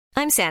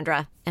I'm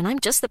Sandra, and I'm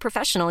just the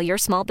professional your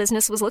small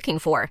business was looking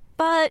for.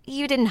 But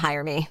you didn't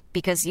hire me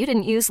because you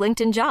didn't use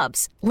LinkedIn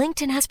Jobs.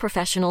 LinkedIn has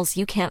professionals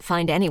you can't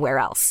find anywhere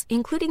else,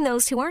 including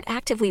those who aren't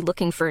actively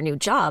looking for a new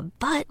job,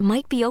 but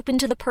might be open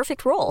to the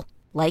perfect role,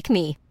 like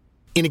me.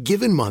 In a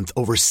given month,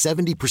 over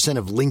 70%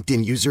 of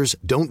LinkedIn users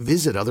don't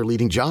visit other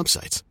leading job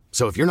sites.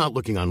 So if you're not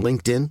looking on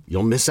LinkedIn,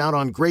 you'll miss out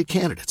on great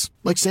candidates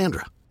like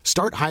Sandra.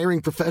 Start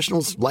hiring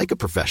professionals like a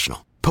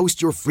professional.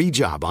 Post your free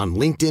job on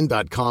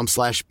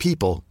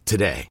linkedin.com/people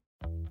today.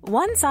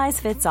 One size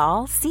fits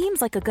all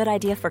seems like a good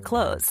idea for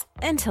clothes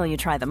until you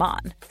try them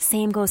on.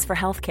 Same goes for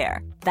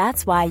healthcare.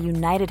 That's why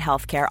United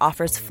Healthcare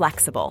offers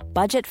flexible,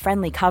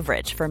 budget-friendly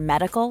coverage for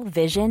medical,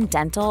 vision,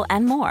 dental,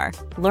 and more.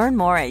 Learn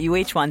more at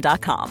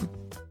uh1.com.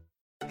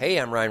 Hey,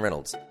 I'm Ryan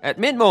Reynolds. At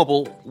Mint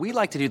Mobile, we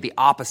like to do the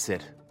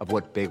opposite of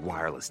what Big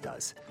Wireless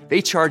does.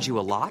 They charge you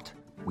a lot,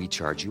 we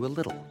charge you a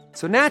little.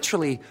 So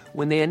naturally,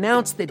 when they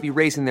announced they'd be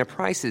raising their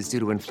prices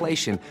due to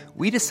inflation,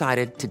 we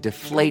decided to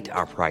deflate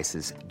our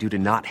prices due to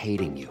not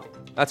hating you.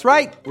 That's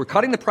right. We're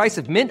cutting the price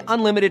of Mint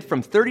Unlimited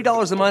from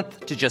 $30 a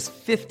month to just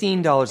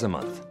 $15 a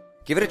month.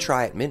 Give it a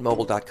try at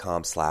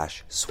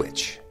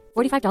mintmobile.com/switch.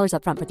 $45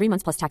 up front for 3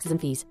 months plus taxes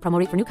and fees. Promo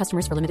rate for new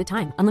customers for limited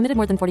time. Unlimited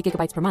more than 40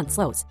 gigabytes per month.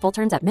 Slows full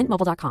terms at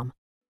mintmobile.com.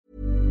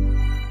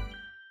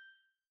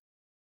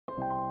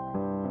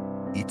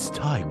 It's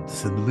time to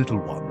send little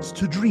ones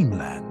to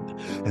dreamland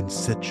and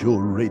set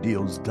your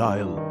radio's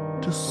dial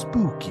to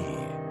spooky.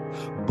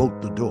 Bolt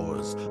the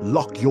doors,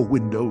 lock your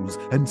windows,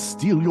 and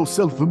steal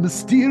yourself a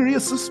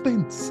mysterious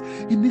suspense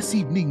in this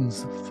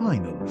evening's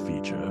final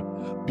feature,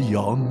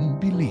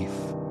 Beyond Belief.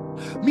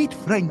 Meet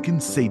Frank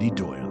and Sadie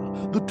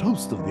Doyle, the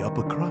toast of the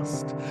upper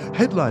crust,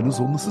 headliners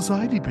on the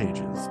society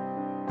pages.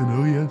 And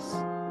oh yes,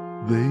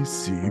 they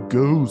see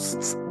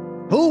ghosts.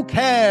 Who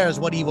cares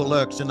what evil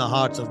lurks in the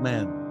hearts of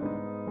men?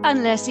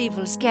 Unless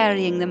evil's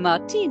carrying the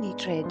martini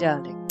tray,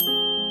 darling.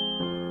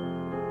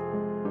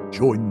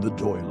 Join the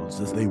Doyles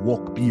as they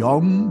walk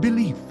beyond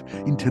belief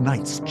in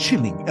tonight's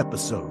chilling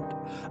episode,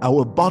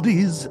 Our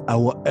Bodies,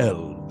 Our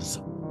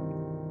Elves.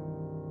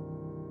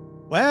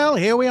 Well,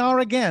 here we are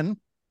again.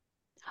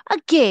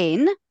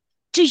 Again?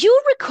 Do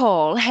you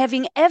recall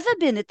having ever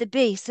been at the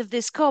base of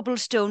this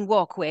cobblestone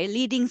walkway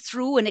leading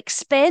through an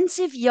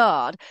expansive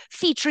yard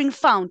featuring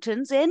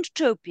fountains and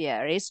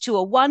topiaries to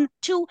a 1,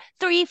 2,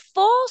 3,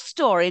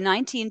 4-story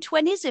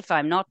 1920s, if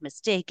I'm not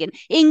mistaken,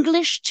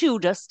 English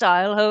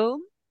Tudor-style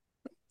home?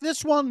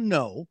 This one,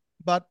 no,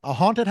 but a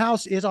haunted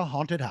house is a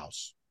haunted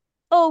house.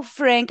 Oh,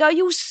 Frank, are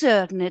you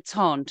certain it's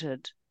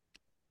haunted?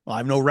 Well,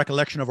 I've no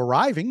recollection of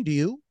arriving, do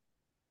you?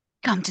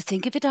 Come to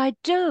think of it, I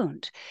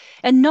don't.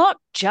 And not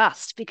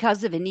just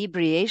because of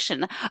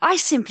inebriation. I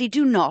simply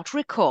do not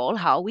recall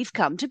how we've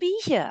come to be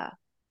here.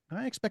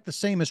 I expect the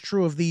same is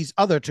true of these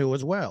other two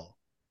as well.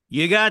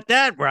 You got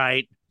that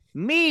right.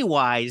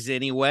 Me-wise,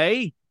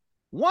 anyway.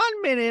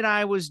 1 minute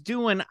I was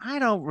doing I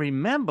don't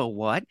remember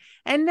what,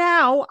 and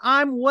now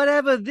I'm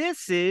whatever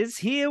this is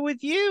here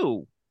with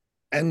you.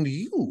 And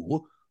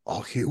you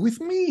are here with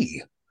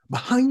me.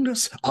 Behind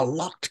us, a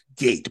locked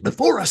gate.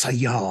 Before us, a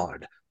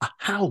yard. A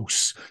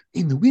house.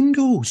 In the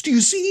windows, do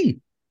you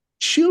see?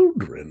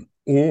 Children,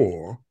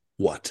 or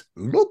what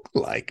look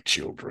like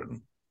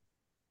children.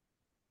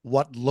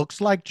 What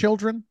looks like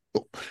children?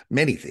 Oh,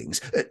 many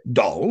things.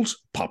 Dolls,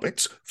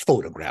 puppets,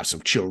 photographs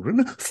of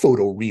children,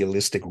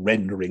 photorealistic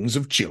renderings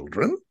of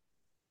children.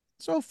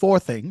 So 4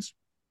 things.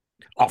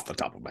 Off the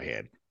top of my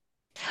head.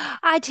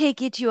 I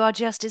take it you are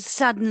just as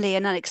suddenly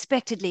and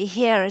unexpectedly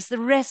here as the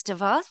rest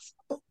of us?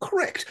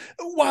 Correct.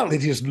 While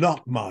it is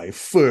not my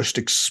first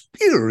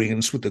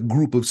experience with a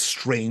group of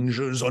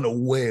strangers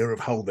unaware of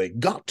how they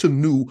got to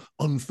new,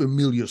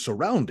 unfamiliar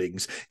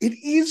surroundings, it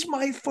is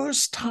my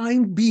first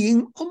time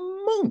being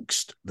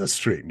amongst the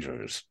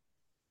strangers.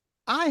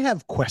 I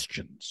have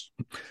questions.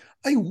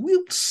 I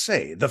will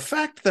say the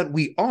fact that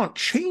we aren't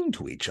chained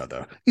to each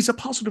other is a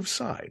positive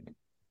side.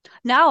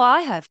 Now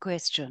I have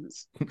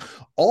questions.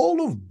 All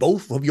of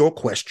both of your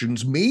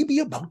questions may be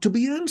about to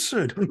be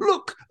answered.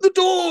 Look, the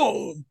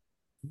door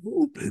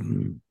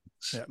opens.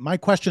 My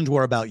questions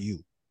were about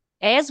you.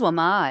 As were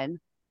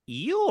mine.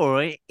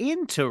 You're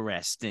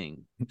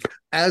interesting.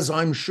 As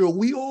I'm sure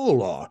we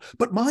all are,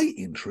 but my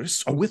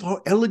interests are with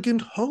our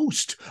elegant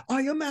host.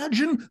 I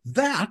imagine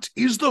that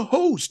is the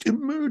host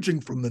emerging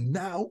from the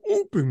now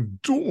open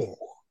door.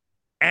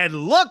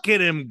 And look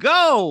at him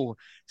go!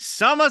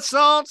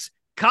 Somersaults,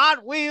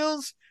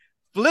 cartwheels,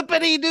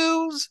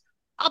 flippity-doos,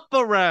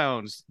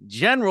 up-arounds,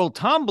 general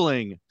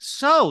tumbling,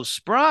 so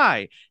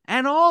spry,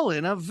 and all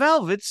in a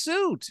velvet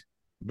suit.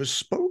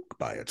 Bespoke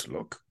by its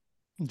look.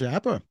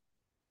 Dapper.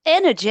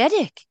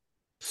 Energetic.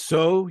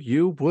 So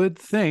you would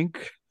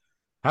think.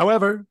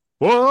 However,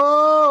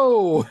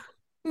 whoa!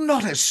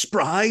 Not as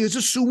spry as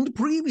assumed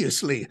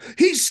previously.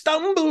 He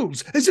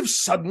stumbles as if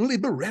suddenly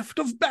bereft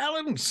of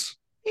balance.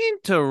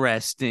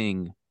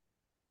 Interesting.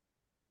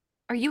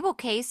 Are you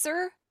okay,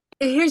 sir?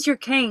 Here's your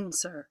cane,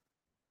 sir.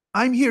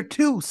 I'm here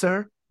too,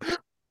 sir.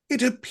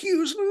 It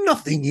appears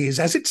nothing is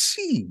as it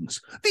seems.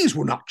 These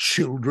were not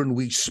children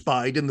we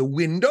spied in the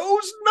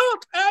windows,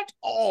 not at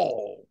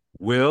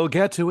We'll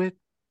get to it.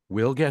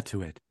 We'll get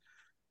to it.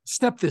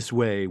 Step this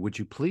way, would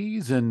you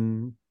please,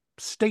 and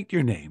state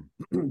your name.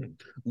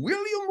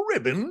 William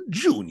Ribbon,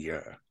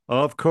 Jr.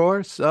 Of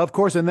course,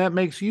 and that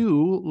makes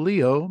you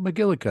Leo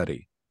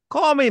McGillicuddy.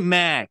 Call me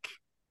Mac.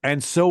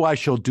 And so I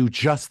shall do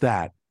just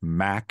that,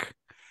 Mac.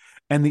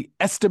 And the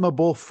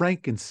estimable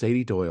Frank and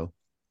Sadie Doyle.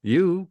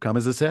 You come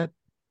as a set,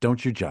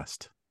 don't you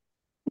just?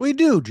 We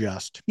do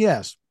just,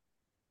 yes.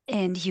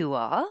 And you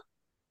are?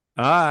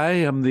 I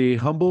am the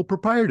humble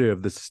proprietor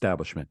of this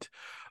establishment,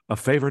 a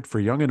favorite for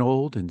young and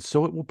old, and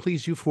so it will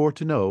please you for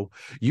to know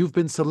you've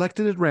been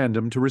selected at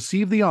random to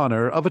receive the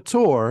honor of a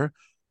tour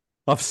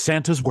of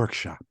Santa's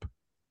workshop.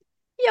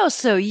 You're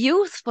so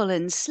youthful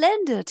and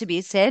slender to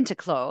be Santa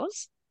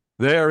Claus.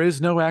 There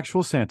is no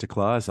actual Santa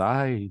Claus.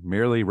 I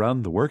merely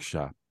run the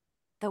workshop.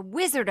 The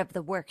wizard of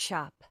the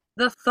workshop.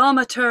 The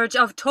thaumaturge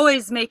of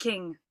toys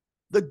making.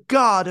 The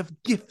god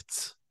of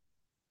gifts.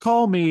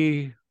 Call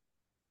me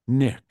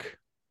Nick.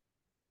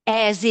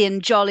 As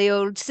in jolly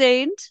old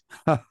saint?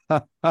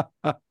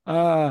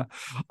 I'm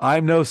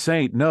no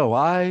saint. No,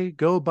 I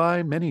go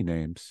by many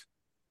names.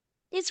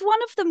 Is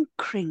one of them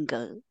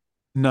Kringle?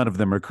 None of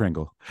them are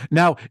Kringle.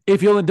 Now,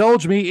 if you'll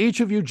indulge me, each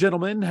of you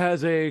gentlemen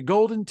has a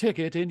golden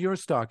ticket in your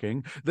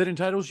stocking that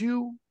entitles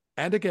you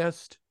and a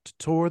guest to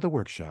tour the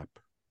workshop.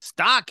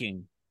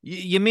 Stocking?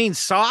 You mean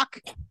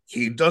sock?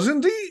 He does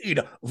indeed.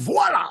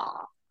 Voila!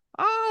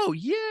 Oh,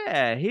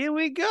 yeah, here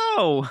we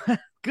go.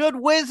 Good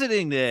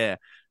wizarding there.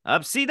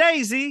 Upsy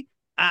daisy.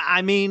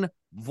 I mean,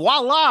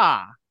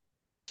 voila.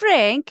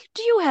 Frank,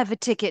 do you have a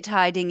ticket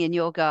hiding in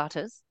your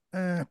garters?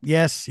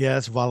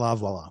 Yes, voila,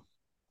 voila.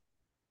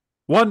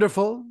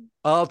 Wonderful.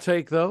 I'll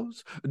take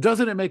those.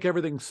 Doesn't it make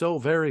everything so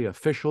very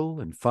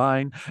official and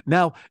fine?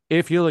 Now,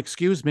 if you'll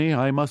excuse me,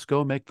 I must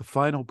go make the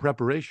final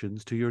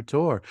preparations to your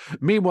tour.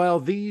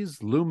 Meanwhile,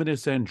 these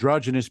luminous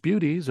androgynous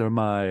beauties are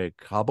my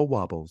cobble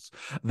wobbles.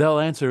 They'll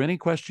answer any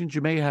questions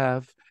you may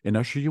have and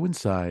usher you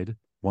inside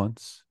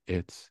once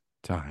it's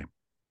time.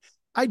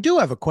 I do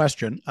have a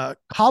question.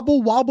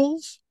 Cobble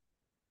wobbles?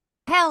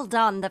 Held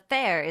on the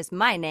Fair is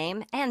my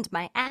name and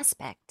my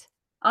aspect.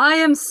 I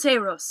am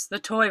Saros, the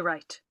toy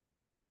wright.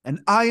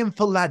 And I am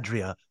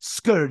Philadria,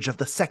 scourge of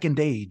the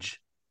second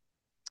age.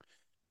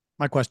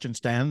 My question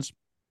stands.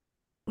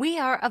 We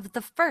are of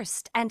the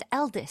first and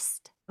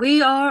eldest.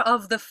 We are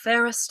of the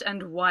fairest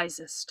and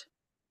wisest.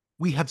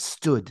 We have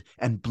stood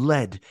and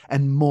bled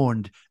and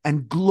mourned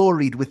and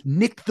gloried with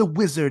Nick the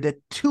Wizard at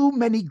too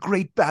many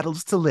great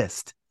battles to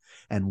list,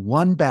 and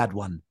one bad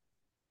one.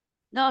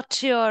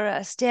 Not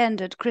your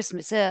standard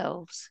Christmas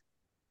elves.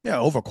 Yeah,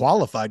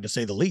 overqualified to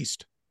say the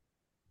least.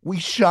 We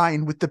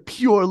shine with the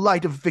pure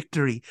light of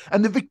victory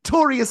and the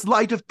victorious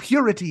light of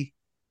purity.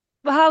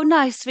 How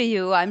nice for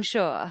you, I'm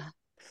sure.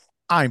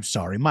 I'm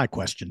sorry, my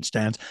question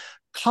stands.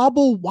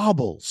 Cobble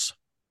wobbles.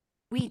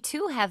 We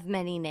too have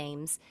many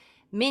names.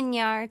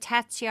 Minyar,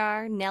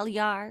 Tatyar,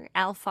 Nelyar,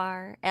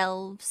 Alfar,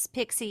 Elves,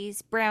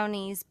 Pixies,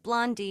 Brownies,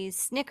 Blondies,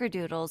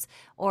 Snickerdoodles,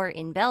 or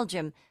in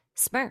Belgium,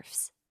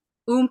 Smurfs.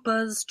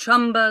 Oompas,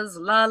 Chumbas,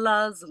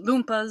 Lalas,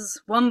 Loompas,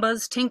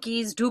 Wumbas,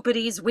 Tinkies,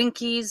 Doopities,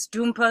 Winkies,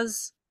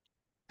 Doompas.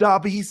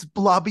 Dobbies,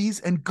 Blobbies,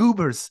 and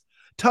Goobers.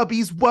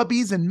 Tubbies,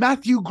 Wubbies, and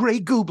Matthew Gray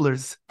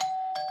Gooblers.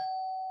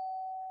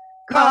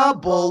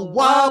 Cobble,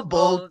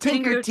 wobble,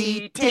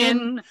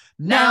 tinker-tee-tin.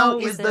 Now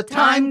is the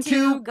time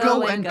to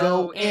go and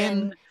go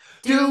in.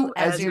 Do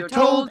as you're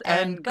told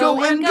and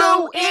go in.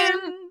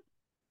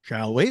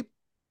 Shall we?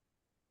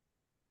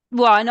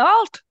 Why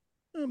not?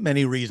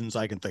 Many reasons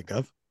I can think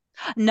of.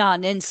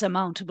 None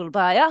insurmountable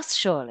by us,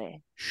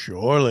 surely.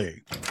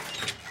 Surely.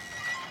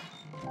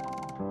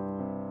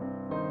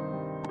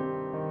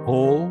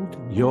 Hold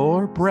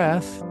your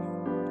breath.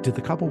 Did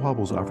the Cobble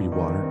Wobbles offer you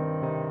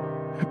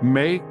water?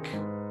 Make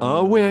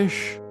a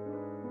wish.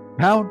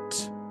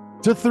 Count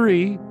to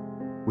 3.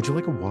 Would you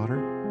like a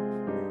water?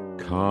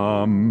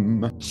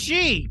 Come.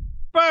 Gee,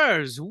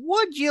 Burrs,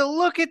 would you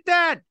look at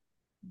that?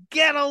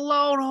 Get a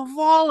load of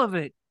all of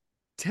it.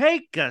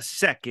 Take a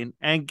second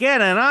and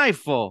get an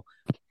eyeful.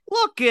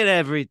 Look at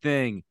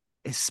everything,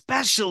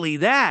 especially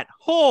that.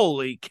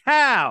 Holy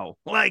cow.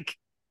 Like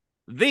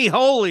the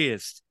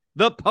holiest,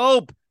 the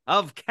Pope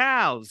of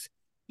cows.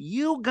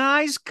 You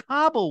guys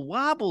cobble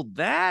wobbled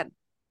that?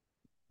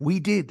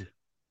 We did.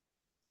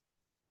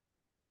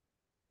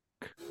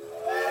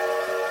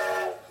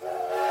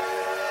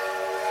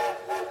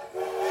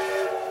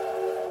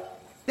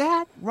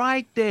 That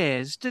right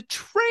there's the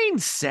train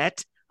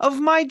set of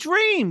my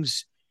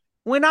dreams.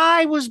 When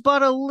I was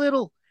but a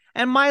little,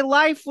 and my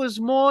life was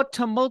more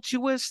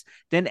tumultuous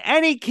than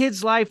any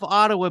kid's life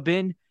ought to have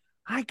been,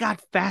 I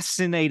got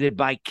fascinated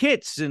by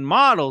kits and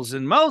models,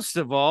 and most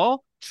of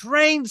all,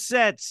 train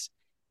sets.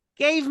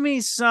 Gave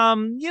me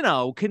some,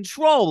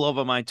 control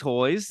over my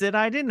toys that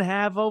I didn't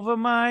have over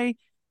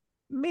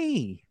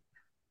me.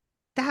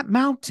 That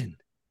mountain,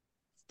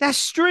 that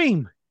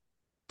stream,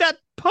 that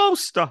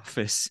post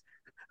office.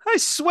 I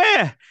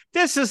swear,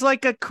 this is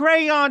like a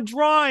crayon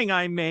drawing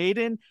I made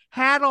and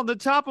had on the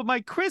top of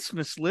my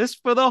Christmas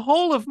list for the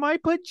whole of my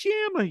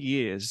pajama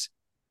years.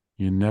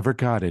 You never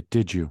got it,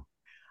 did you?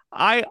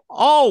 I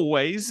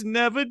always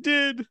never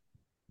did.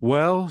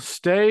 Well,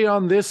 stay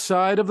on this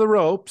side of the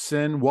ropes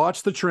and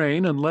watch the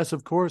train, unless,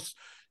 of course,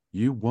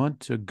 you want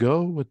to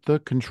go with the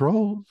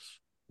controls.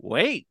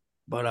 Wait,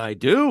 but I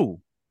do.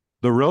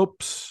 The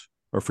ropes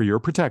are for your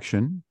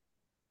protection.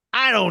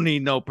 I don't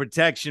need no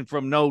protection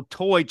from no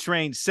toy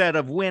train set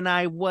of when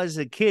I was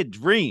a kid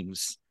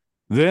dreams.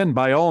 Then,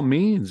 by all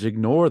means,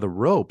 ignore the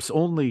ropes.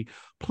 Only,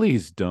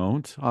 please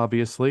don't,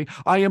 obviously.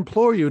 I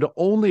implore you to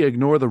only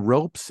ignore the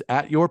ropes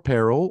at your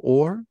peril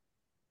or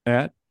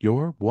at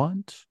your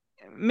want.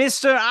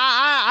 Mister,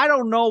 I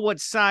don't know what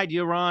side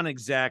you're on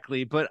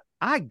exactly, but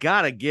I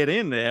gotta get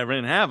in there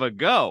and have a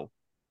go.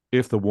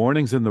 If the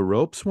warnings in the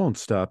ropes won't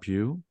stop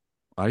you,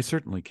 I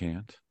certainly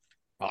can't.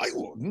 I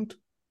wouldn't.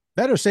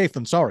 Better safe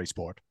than sorry,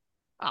 sport.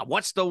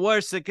 What's the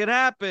worst that could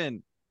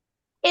happen?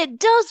 It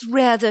does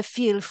rather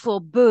feel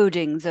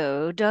foreboding,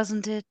 though,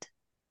 doesn't it?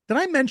 Did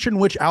I mention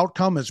which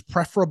outcome is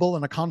preferable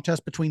in a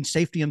contest between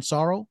safety and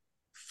sorrow?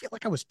 I feel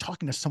like I was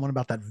talking to someone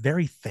about that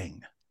very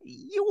thing.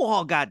 You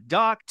all got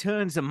dark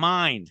turns of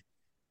mind.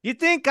 You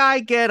think I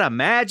get a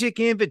magic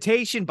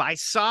invitation by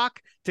sock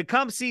to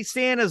come see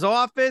Santa's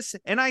office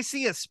and I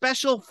see a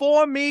special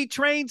for me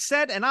train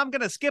set and I'm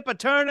going to skip a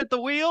turn at the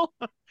wheel?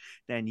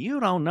 Then you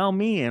don't know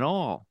me at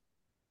all.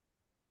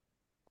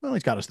 Well,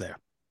 he's got us there.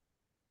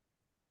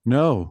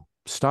 No,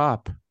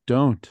 stop.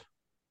 Don't.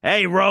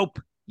 Hey,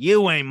 Rope,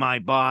 you ain't my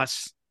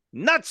boss.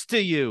 Nuts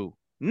to you.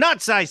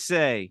 Nuts, I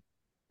say.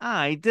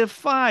 I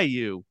defy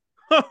you.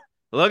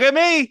 Look at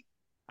me.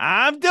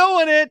 I'm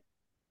doing it.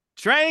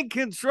 Train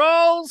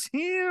controls,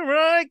 here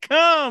I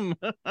come.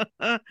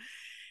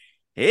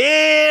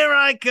 Here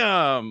I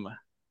come.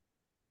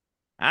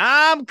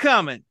 I'm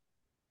coming.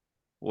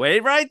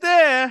 Wait right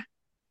there.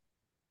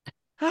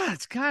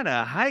 It's kind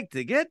of a hike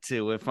to get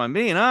to, if I'm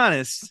being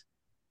honest.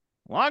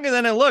 Longer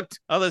than it looked,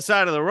 other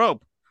side of the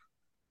rope.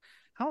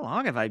 How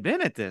long have I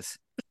been at this?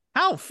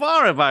 How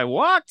far have I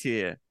walked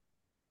here?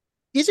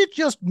 Is it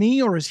just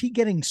me, or is he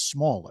getting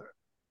smaller?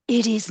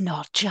 It is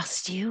not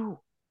just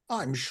you.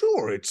 I'm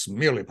sure it's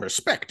merely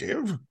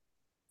perspective.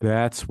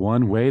 That's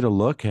one way to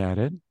look at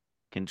it.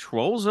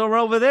 Controls are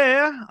over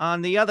there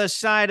on the other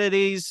side of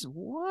these.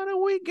 What do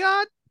we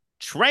got?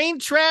 Train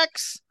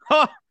tracks?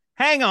 Oh,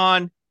 hang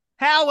on.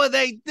 How are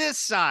they this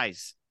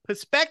size?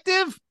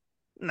 Perspective?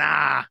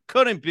 Nah,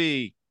 couldn't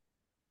be.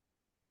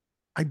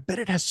 I bet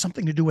it has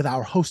something to do with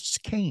our host's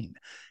cane.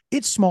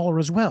 It's smaller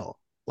as well,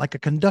 like a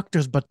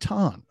conductor's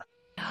baton.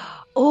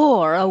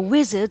 Or a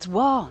wizard's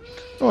wand.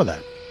 Or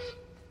that.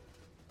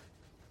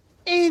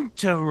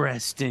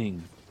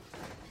 Interesting.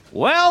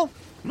 Well,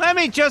 let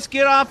me just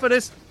get off of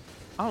this.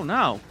 Oh,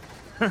 no.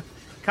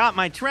 Caught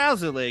my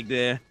trouser leg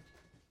there.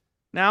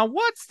 Now,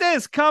 what's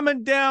this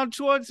coming down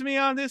towards me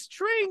on this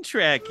train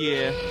track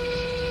here?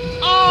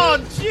 Oh,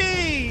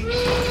 gee!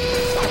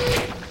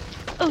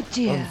 Oh,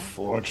 dear.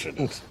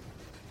 Unfortunate.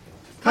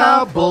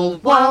 Hobble,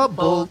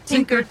 wobble,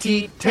 tinker,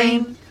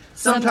 tane.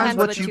 Sometimes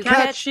what you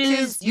catch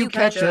is you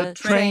catch a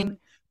train.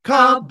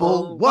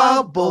 Cobble,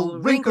 wobble,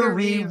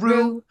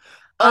 rinkery-roo.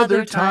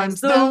 Other times,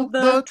 though,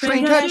 the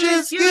train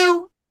catches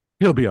you.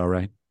 He'll be all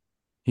right.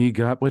 He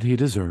got what he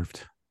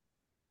deserved.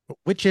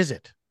 Which is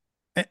it?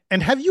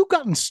 And have you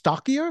gotten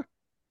stockier?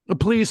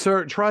 Please,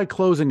 sir, try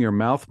closing your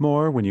mouth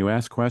more when you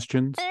ask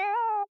questions.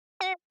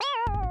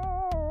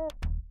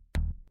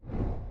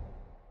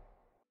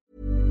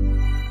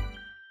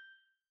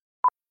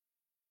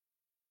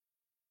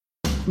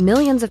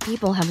 Millions of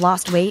people have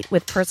lost weight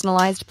with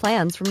personalized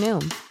plans from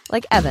Noom.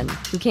 Like Evan,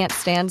 who can't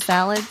stand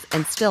salads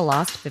and still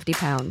lost 50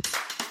 pounds.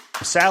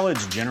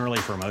 Salads generally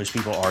for most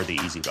people are the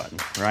easy button,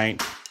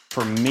 right?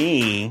 For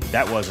me,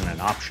 that wasn't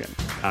an option.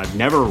 I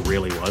never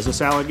really was a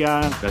salad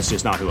guy. That's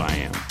just not who I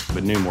am.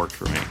 But Noom worked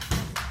for me.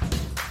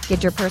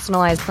 Get your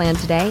personalized plan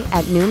today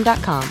at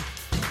Noom.com.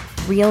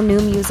 Real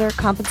Noom user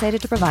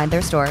compensated to provide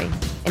their story.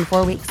 In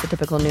 4 weeks, the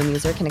typical Noom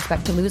user can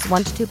expect to lose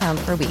 1 to 2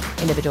 pounds per week.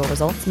 Individual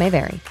results may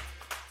vary.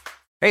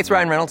 Hey, it's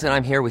Ryan Reynolds, and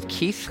I'm here with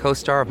Keith,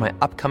 co-star of my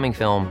upcoming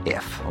film,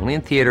 If, only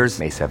in theaters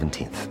May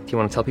 17th. Do you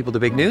want to tell people the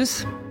big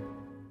news?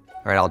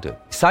 All right, I'll do it.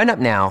 Sign up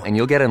now and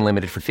you'll get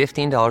unlimited for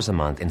 $15 a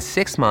month and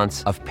 6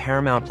 months of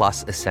Paramount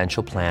Plus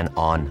Essential Plan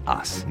on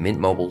us.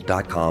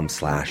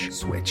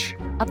 MintMobile.com/switch.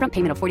 Upfront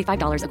payment of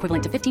 $45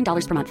 equivalent to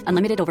 $15 per month.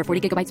 Unlimited over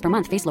 40 gigabytes per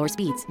month. Face lower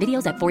speeds.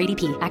 Videos at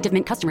 480p. Active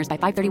Mint customers by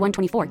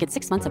 531.24 get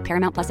 6 months of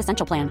Paramount Plus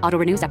Essential Plan. Auto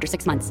renews after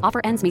 6 months. Offer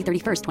ends May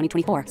 31st,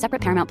 2024.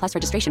 Separate Paramount Plus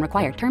registration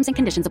required. Terms and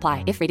conditions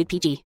apply if rated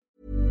PG.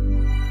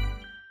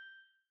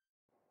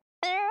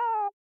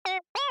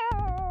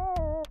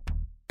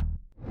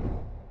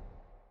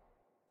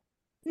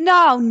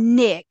 Now,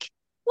 Nick,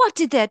 what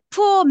did that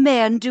poor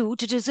man do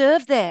to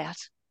deserve that?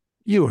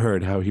 You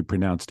heard how he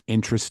pronounced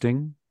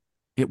interesting.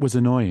 It was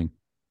annoying.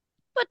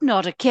 But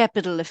not a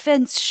capital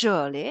offense,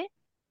 surely.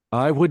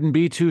 I wouldn't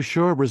be too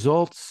sure.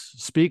 Results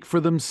speak for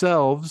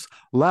themselves,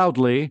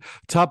 loudly,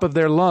 top of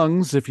their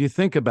lungs, if you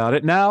think about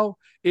it. Now,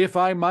 if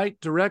I might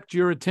direct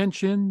your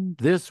attention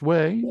this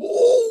way.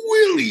 Oh,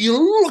 will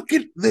you look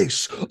at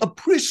this? A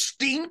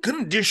pristine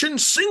condition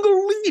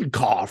single lead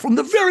car from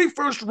the very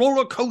first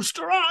roller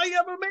coaster I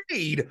ever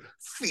made.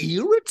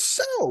 Fear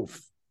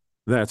itself.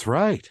 That's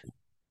right.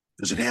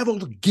 Does it have all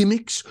the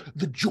gimmicks?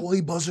 The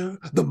joy buzzer,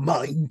 the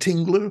mind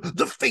tingler,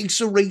 the face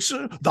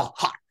eraser, the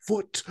hot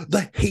foot,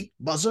 the hate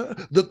buzzer,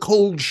 the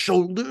cold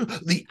shoulder,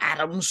 the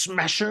atom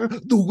smasher,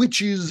 the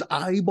witch's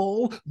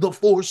eyeball, the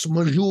force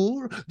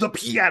majeure, the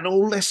piano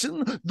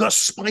lesson, the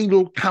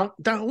spinal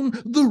countdown,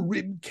 the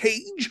rib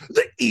cage,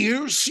 the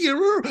ear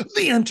searer,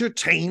 the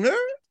entertainer?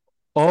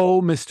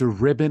 Oh, Mr.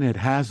 Ribbon, it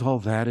has all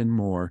that and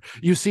more.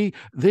 You see,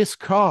 this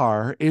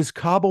car is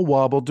Cobble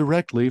Wobble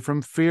directly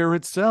from Fear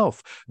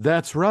itself.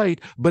 That's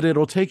right, but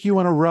it'll take you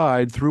on a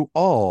ride through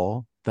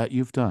all that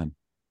you've done.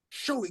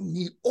 Showing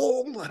me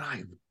all that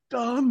I've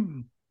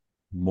done.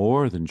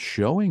 More than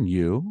showing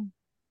you.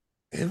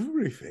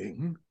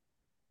 Everything.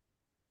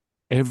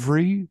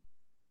 Every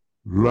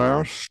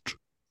last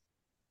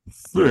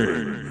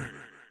thing.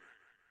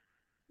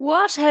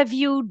 What have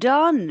you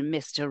done,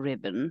 Mr.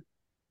 Ribbon?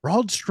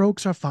 Broad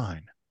strokes are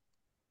fine.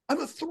 I'm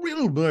a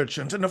thrill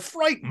merchant and a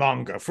fright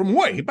monger from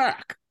way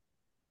back.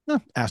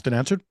 Asked and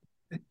answered.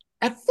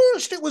 At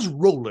first, it was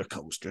roller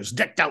coasters,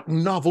 decked out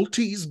in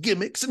novelties,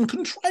 gimmicks, and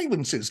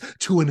contrivances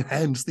to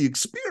enhance the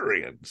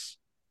experience.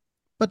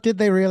 But did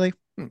they really?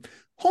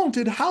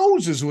 Haunted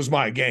houses was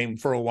my game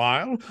for a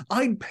while.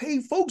 I'd pay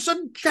folks a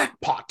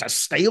jackpot to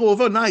stay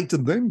overnight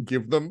and then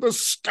give them the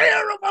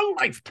scare of a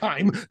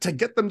lifetime to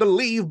get them to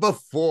leave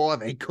before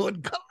they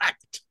could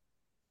collect.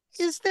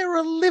 Is there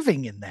a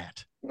living in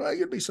that? Well,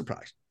 you'd be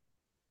surprised.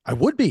 I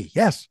would be,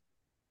 yes.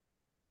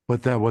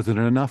 But that wasn't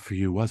enough for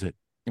you, was it?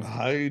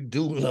 I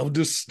do love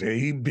to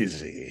stay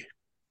busy.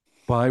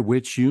 By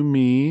which you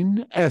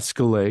mean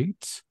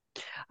escalate?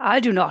 I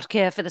do not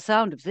care for the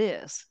sound of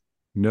this.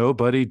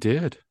 Nobody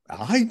did.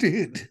 I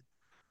did.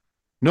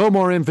 No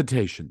more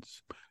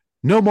invitations.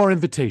 No more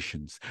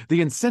invitations.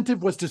 The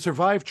incentive was to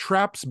survive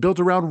traps built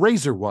around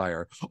razor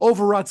wire,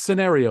 overwrought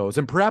scenarios,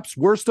 and perhaps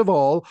worst of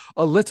all,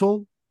 a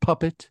little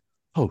puppet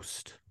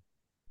host.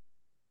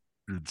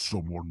 Did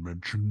someone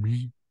mention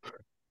me?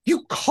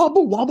 You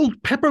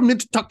cobble-wobbled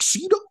peppermint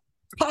tuxedo?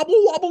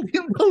 Cobble-wobbled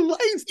him to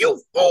life,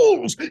 you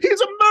fools!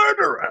 He's a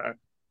murderer!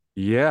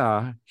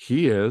 Yeah,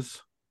 he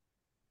is.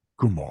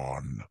 Come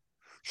on.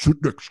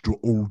 Sit next to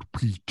old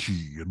PT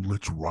and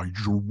let's ride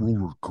your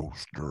roller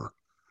coaster.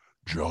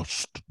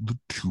 Just the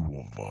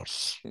two of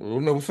us. Oh,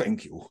 no,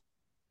 thank you.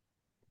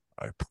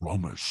 I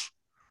promise.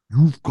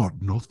 You've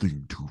got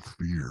nothing to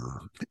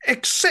fear.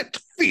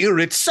 Except fear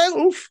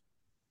itself.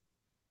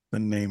 The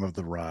name of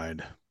the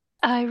ride.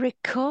 I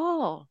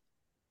recall.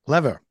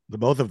 Clever, the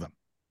both of them.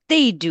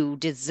 They do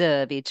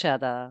deserve each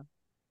other.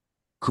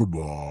 Come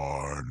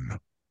on.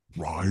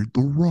 Ride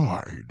the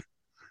ride.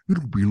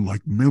 It'll be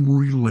like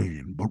memory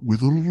lane, but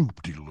with a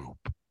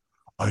loop-de-loop.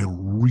 I'll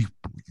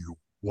reap you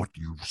what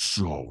you've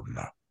sown.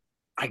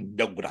 I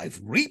know what I've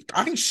reaped.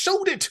 I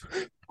sowed it.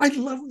 I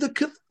love the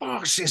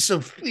catharsis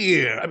of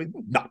fear. I mean,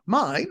 not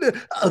mine,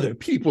 other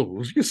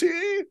people's, you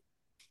see?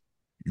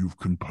 You've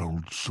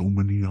compelled so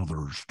many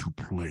others to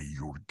play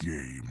your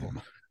game.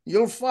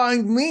 You'll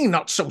find me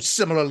not so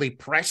similarly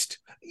pressed.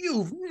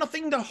 You've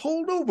nothing to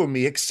hold over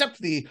me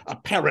except the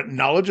apparent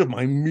knowledge of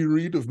my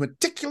myriad of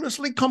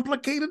meticulously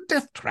complicated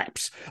death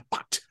traps.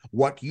 But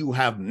what you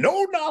have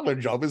no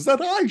knowledge of is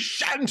that I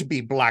shan't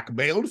be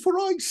blackmailed, for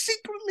I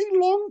secretly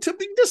long to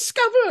be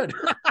discovered.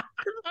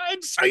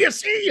 And so you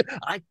see,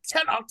 I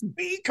cannot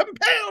be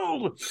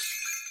compelled.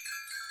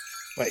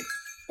 Wait,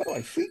 what are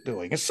my feet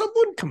doing? Is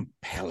someone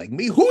compelling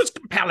me? Who's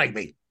compelling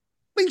me?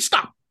 Please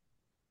stop.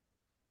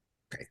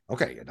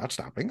 Okay, you're not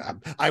stopping.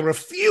 I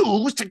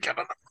refuse to get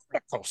on a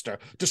roller coaster,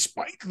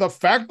 despite the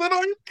fact that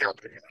I'm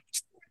guilty.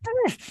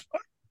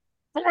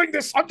 I'm doing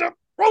this under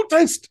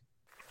protest.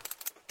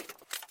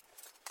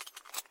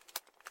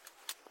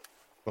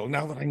 Well,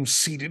 now that I'm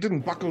seated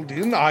and buckled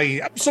in,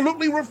 I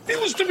absolutely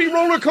refuse to be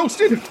roller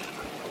coasted.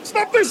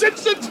 Stop this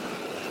instant!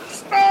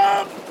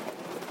 Stop!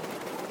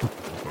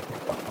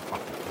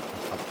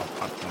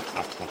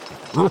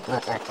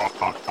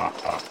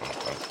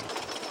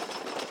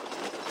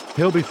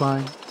 He'll be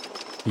fine.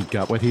 He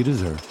got what he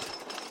deserved.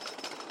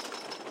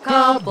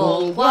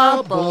 Cobble,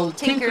 wobble,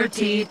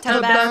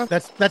 tinker-tee-ta-ba.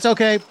 That's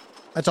okay.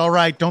 That's all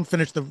right. Don't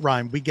finish the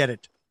rhyme. We get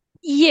it.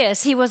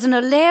 Yes, he was an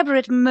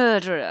elaborate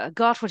murderer,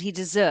 got what he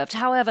deserved.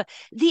 However,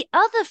 the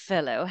other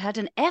fellow had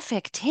an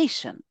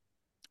affectation.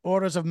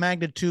 Orders of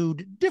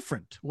magnitude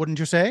different, wouldn't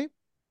you say?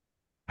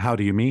 How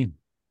do you mean?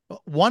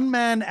 One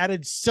man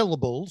added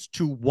syllables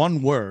to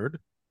one word.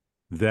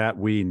 That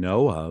we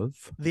know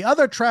of. The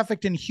other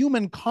trafficked in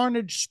human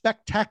carnage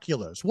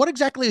spectaculars. What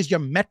exactly is your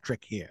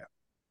metric here?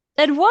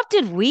 And what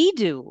did we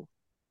do?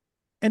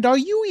 And are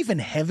you even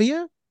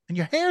heavier? And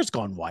your hair's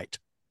gone white.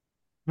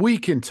 We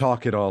can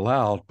talk it all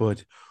out,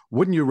 but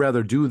wouldn't you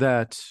rather do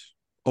that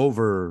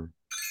over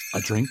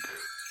a drink?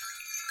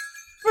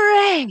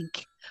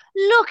 Frank,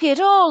 look at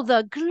all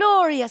the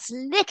glorious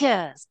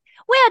liquors.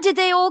 Where did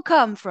they all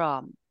come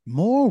from?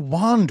 More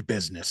wand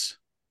business.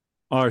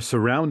 Our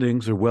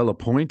surroundings are well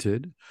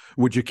appointed.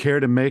 Would you care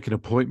to make an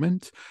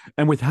appointment?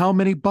 And with how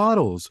many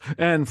bottles?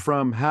 And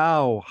from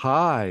how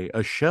high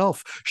a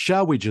shelf?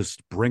 Shall we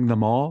just bring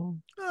them all?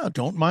 Oh,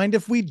 don't mind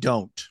if we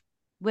don't.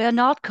 We're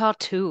not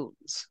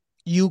cartoons.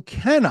 You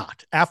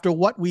cannot, after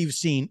what we've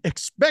seen,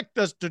 expect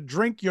us to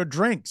drink your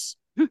drinks.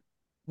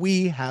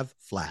 We have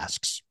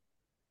flasks.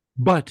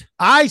 But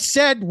I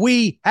said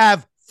we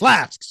have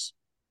flasks.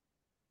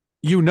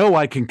 you know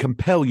I can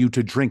compel you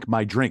to drink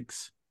my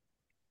drinks.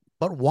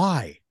 But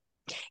why?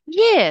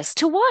 Yes,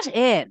 to what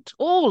end?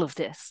 All of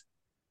this.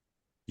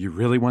 You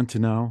really want to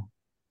know?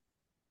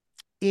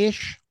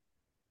 Ish.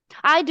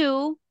 I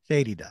do.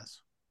 Sadie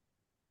does.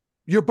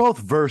 You're both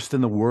versed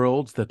in the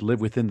worlds that live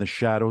within the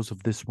shadows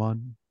of this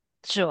one.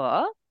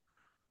 Sure.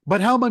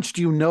 But how much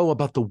do you know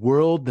about the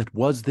world that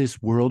was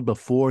this world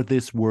before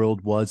this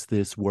world was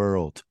this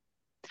world?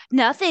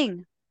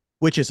 Nothing.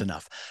 Which is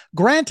enough.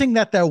 Granting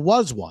that there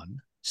was one,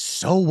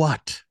 so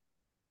what?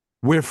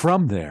 We're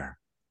from there.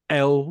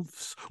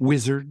 Elves,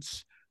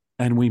 wizards,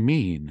 and we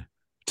mean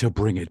to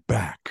bring it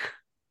back.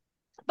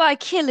 By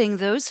killing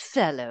those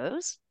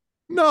fellows?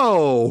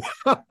 No,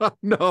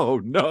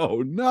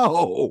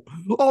 no.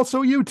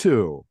 Also you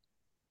two.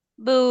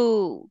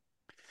 Boo.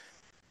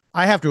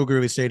 I have to agree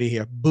with Sadie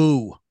here.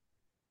 Boo.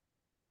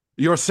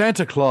 Your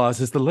Santa Claus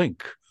is the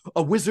link.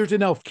 A wizard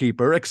and elf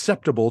keeper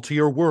acceptable to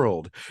your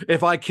world.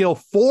 If I kill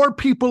 4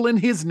 people in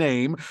his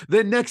name,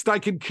 then next I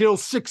can kill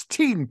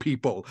 16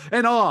 people,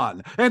 and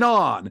on, and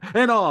on,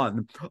 and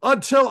on,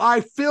 until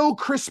I fill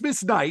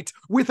Christmas night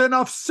with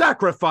enough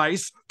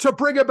sacrifice to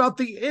bring about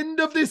the end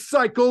of this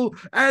cycle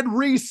and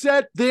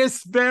reset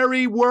this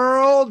very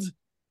world.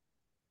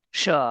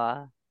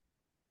 Sure.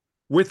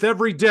 With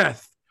every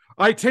death,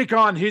 I take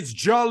on his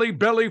jolly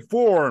belly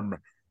form,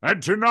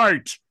 and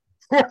tonight,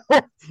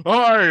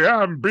 I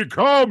am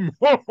become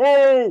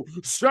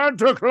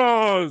Santa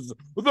Claus,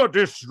 the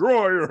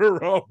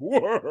destroyer of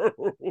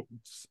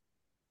worlds.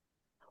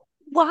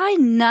 Why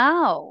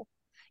now?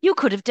 You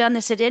could have done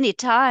this at any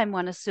time,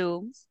 one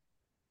assumes.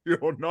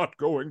 You're not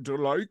going to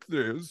like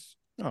this.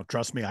 Oh,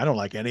 trust me, I don't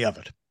like any of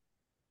it.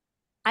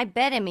 I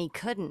bet him he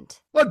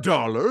couldn't.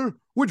 $1,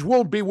 which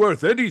won't be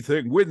worth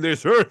anything when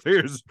this earth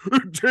is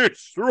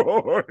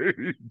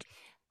destroyed.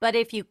 But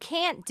if you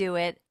can't do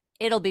it,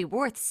 it'll be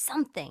worth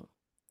something.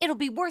 It'll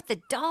be worth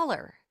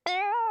 $1.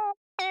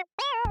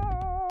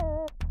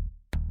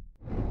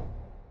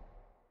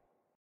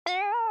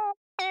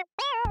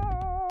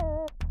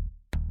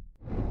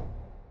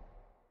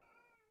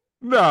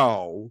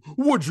 Now,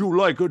 would you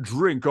like a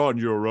drink on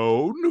your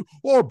own,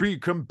 or be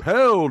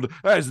compelled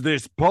as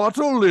this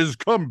bottle is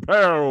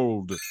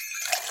compelled?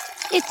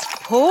 It's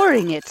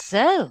pouring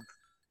itself.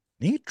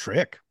 Neat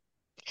trick.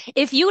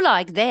 If you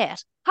like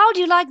that, how do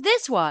you like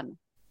this one?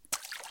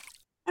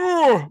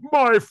 Oh,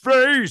 my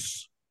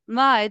face!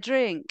 My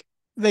drink.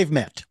 They've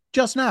met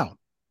just now.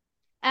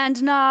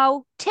 And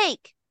now,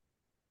 take.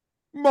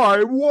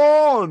 My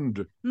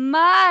wand!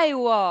 My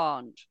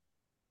wand.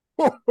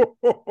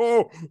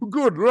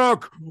 Good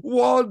luck!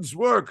 Wands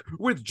work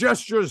with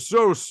gestures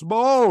so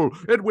small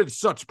and with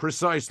such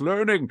precise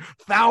learning.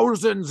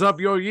 Thousands of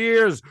your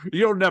years.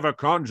 You'll never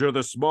conjure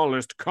the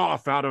smallest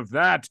cough out of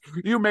that.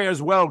 You may as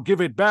well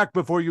give it back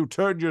before you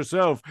turn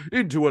yourself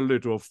into a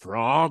little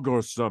frog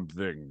or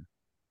something.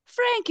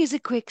 Frank is a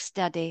quick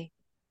study.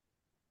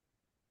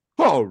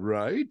 All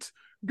right.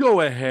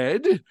 Go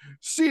ahead.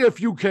 See if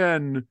you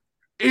can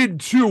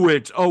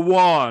intuit a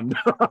wand.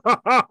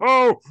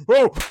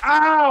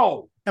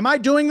 Ow! Am I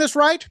doing this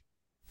right?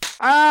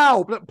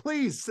 Ow!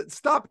 Please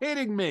stop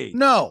hitting me.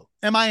 No.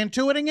 Am I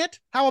intuiting it?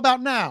 How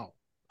about now?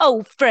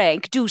 Oh,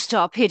 Frank, do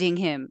stop hitting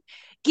him.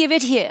 Give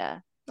it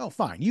here. Oh,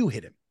 fine. You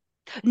hit him.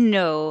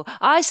 No,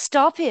 I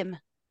stop him.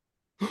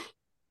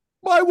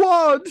 My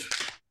wand!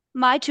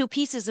 My 2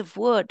 pieces of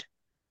wood.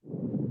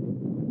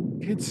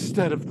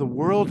 Instead of the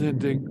world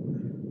ending,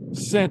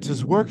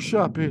 Santa's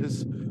workshop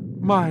is.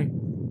 My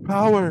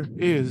power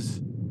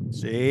is.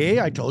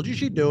 See, I told you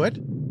she'd do it.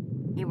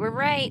 You were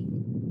right.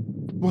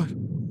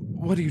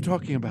 What are you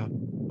talking about?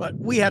 But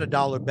we had a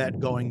 $1 bet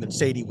going that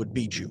Sadie would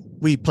beat you.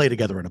 We play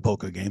together in a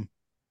poker game.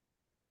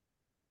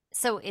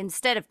 So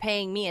instead of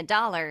paying me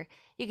 $1,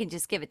 you can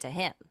just give it to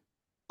him.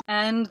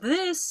 And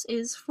this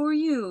is for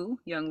you,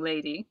 young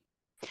lady.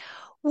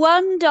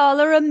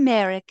 $1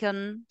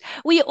 American.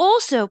 We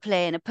also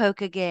play in a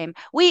poker game.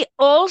 We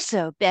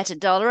also bet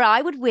 $1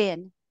 I would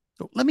win.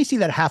 So let me see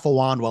that half a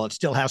wand while it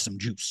still has some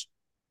juice.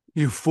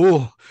 You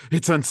fool!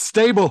 It's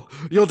unstable!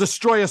 You'll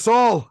destroy us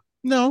all!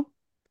 No,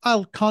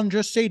 I'll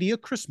conjure Sadie a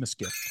Christmas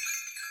gift.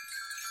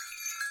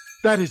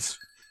 That is...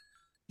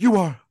 You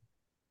are...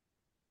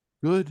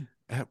 good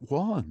at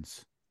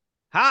wands.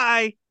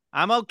 Hi,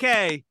 I'm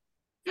okay.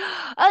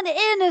 An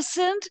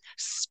innocent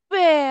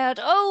spared.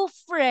 Oh,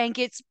 Frank,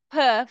 it's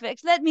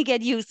perfect. Let me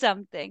get you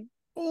something.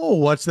 Oh,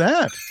 what's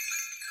that?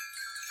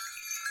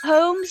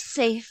 Home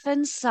safe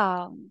and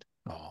sound.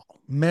 Oh,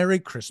 Merry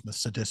Christmas,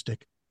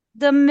 sadistic.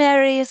 The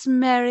merriest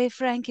Merry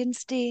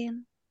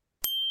Frankenstein.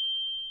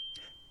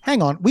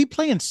 Hang on, we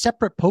play in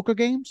separate poker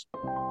games?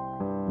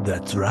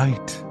 That's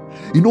right.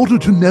 In order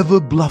to never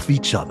bluff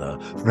each other,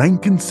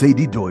 Frank and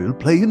Sadie Doyle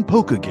play in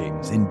poker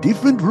games in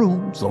different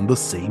rooms on the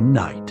same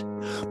night,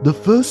 the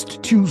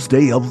first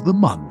Tuesday of the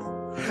month,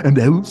 and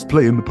elves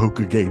play in the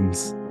poker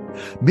games.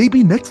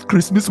 Maybe next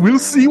Christmas we'll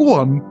see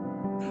one.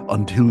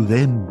 Until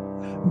then,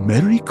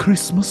 Merry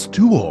Christmas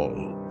to all,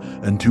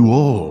 and to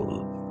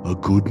all a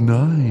good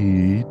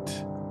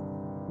night.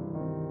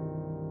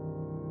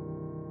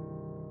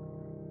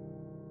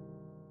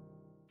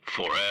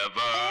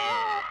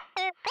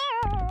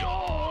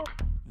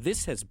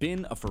 This has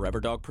been a Forever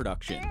Dog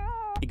production.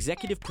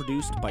 Executive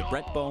produced by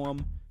Brett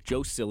Boehm,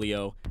 Joe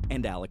Cilio,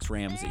 and Alex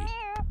Ramsey.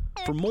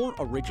 For more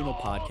original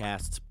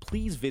podcasts,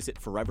 please visit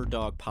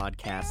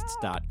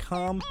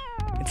foreverdogpodcasts.com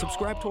and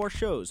subscribe to our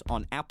shows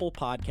on Apple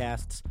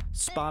Podcasts,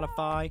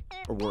 Spotify,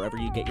 or wherever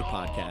you get your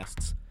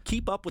podcasts.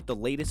 Keep up with the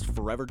latest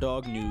Forever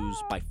Dog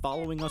news by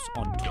following us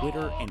on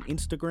Twitter and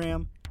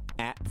Instagram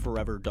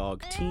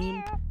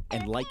 @ForeverDogTeam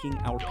and liking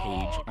our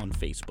page on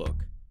Facebook.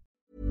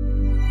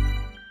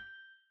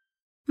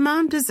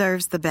 Mom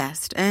deserves the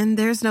best, and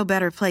there's no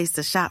better place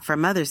to shop for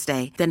Mother's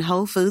Day than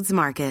Whole Foods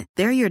Market.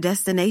 They're your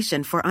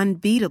destination for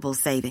unbeatable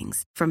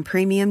savings, from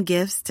premium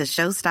gifts to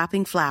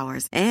show-stopping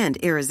flowers and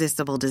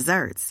irresistible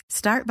desserts.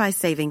 Start by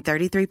saving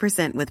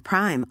 33% with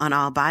Prime on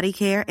all body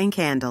care and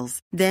candles.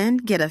 Then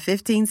get a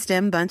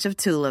 15-stem bunch of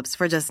tulips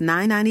for just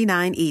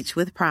 $9.99 each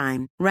with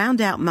Prime.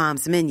 Round out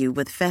Mom's menu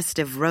with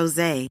festive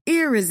rosé,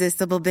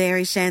 irresistible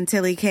berry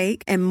chantilly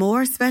cake, and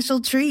more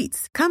special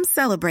treats. Come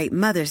celebrate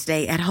Mother's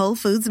Day at Whole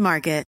Foods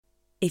Market.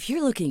 If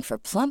you're looking for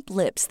plump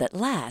lips that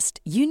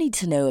last, you need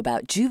to know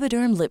about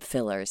Juvederm lip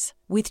fillers.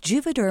 With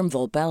Juvederm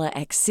Volbella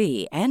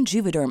XC and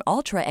Juvederm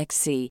Ultra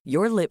XC,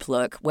 your lip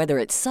look, whether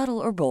it's subtle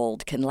or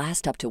bold, can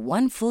last up to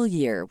 1 full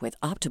year with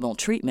optimal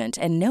treatment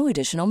and no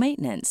additional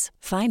maintenance.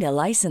 Find a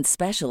licensed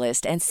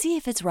specialist and see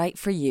if it's right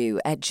for you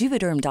at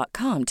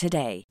Juvederm.com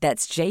today.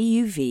 That's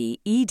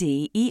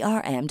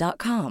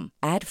JUVEDERM.com.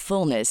 Add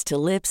fullness to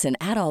lips in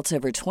adults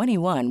over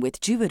 21 with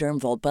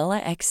Juvederm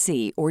Volbella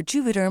XC or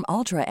Juvederm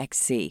Ultra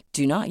XC.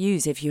 Do not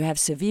use if you have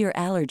severe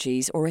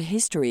allergies or a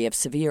history of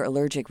severe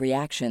allergic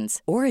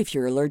reactions, or if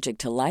you're allergic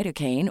to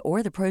lidocaine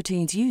or the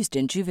proteins used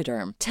in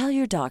Juvederm. Tell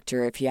your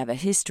doctor if you have a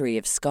history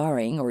of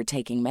scarring or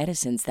taking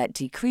medicines that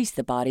decrease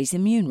the body's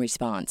immune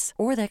response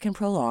or that can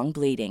prolong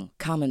bleeding.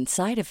 Common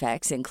side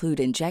effects include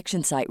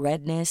injection site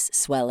redness,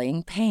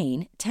 swelling,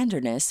 pain,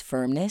 tenderness,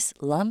 firmness,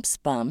 lumps,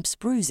 bumps,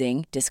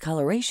 bruising,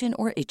 discoloration,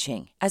 or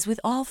itching. As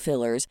with all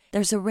fillers,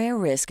 there's a rare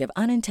risk of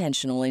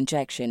unintentional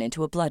injection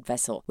into a blood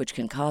vessel, which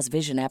can cause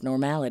vision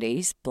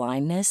abnormalities,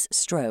 blindness,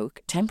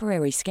 stroke,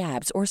 temporary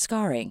scabs, or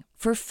scarring.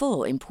 For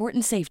full,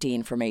 important safety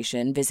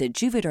information, visit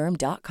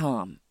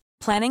Juvederm.com.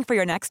 Planning for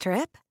your next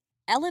trip?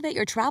 Elevate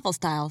your travel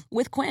style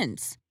with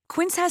Quince.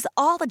 Quince has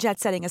all the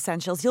jet-setting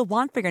essentials you'll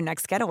want for your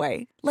next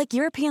getaway, like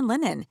European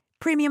linen,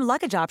 premium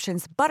luggage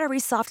options, buttery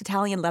soft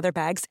Italian leather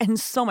bags, and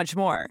so much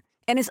more.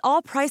 And is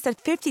all priced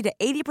at 50 to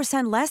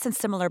 80% less than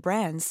similar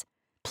brands.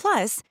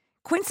 Plus,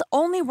 Quince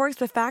only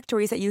works with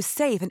factories that use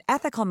safe and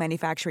ethical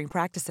manufacturing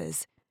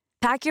practices.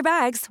 Pack your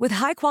bags with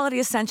high-quality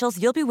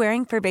essentials you'll be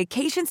wearing for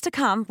vacations to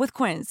come with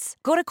Quince.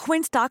 Go to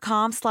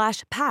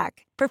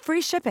quince.com/pack for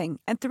free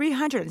shipping and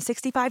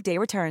 365-day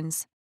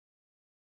returns.